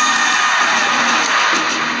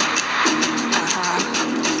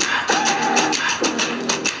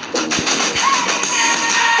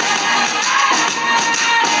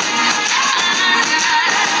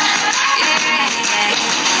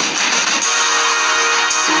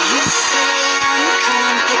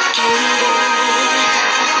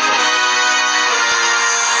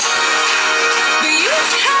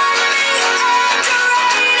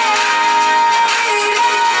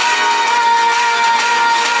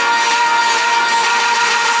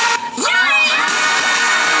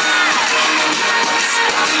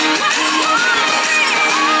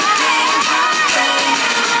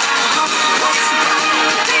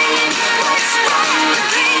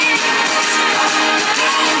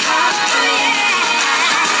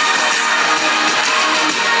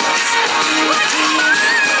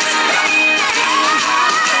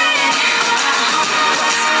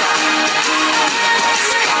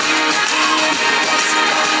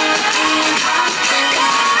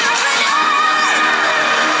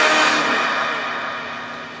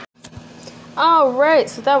 Alright,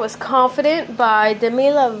 so that was Confident by Demi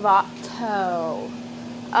Lovato.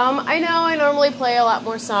 I know I normally play a lot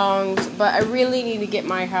more songs, but I really need to get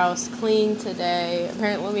my house clean today.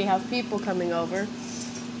 Apparently we have people coming over.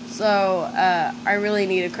 So, I really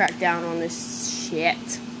need to crack down on this shit.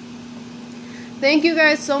 Thank you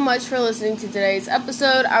guys so much for listening to today's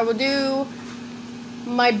episode. I will do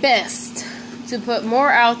my best to put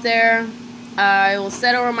more out there. I will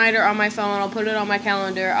set a reminder on my phone. I'll put it on my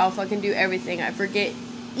calendar. I'll fucking do everything. I forget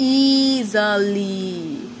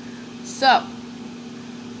easily. So,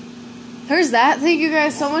 here's that. Thank you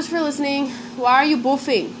guys so much for listening. Why are you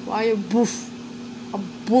boofing? Why are you boof? I'll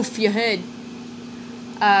boof your head.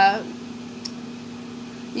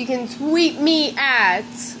 You can tweet me at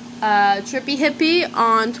Trippy Hippie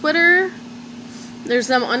on Twitter. There's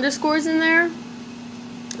some underscores in there.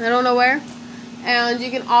 I don't know where. And you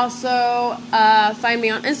can also find me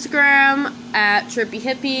on Instagram at Trippy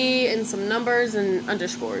Hippie and some numbers and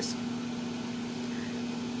underscores.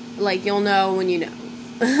 Like, you'll know when you know.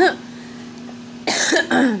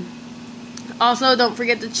 Also, don't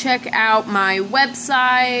forget to check out my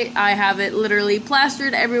website. I have it literally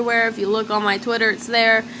plastered everywhere. If you look on my Twitter, it's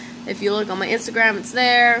there. If you look on my Instagram, it's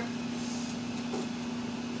there.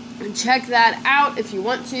 And check that out if you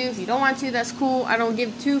want to. If you don't want to, that's cool. I don't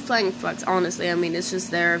give two flying fucks, honestly. I mean, it's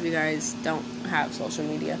just there if you guys don't have social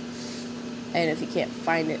media. And if you can't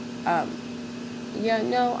find it. Yeah,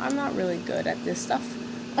 no, I'm not really good at this stuff.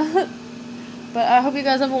 But I hope you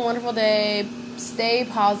guys have a wonderful day. Stay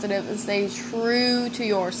positive and stay true to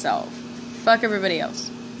yourself. Fuck everybody else.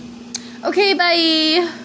 Okay, bye.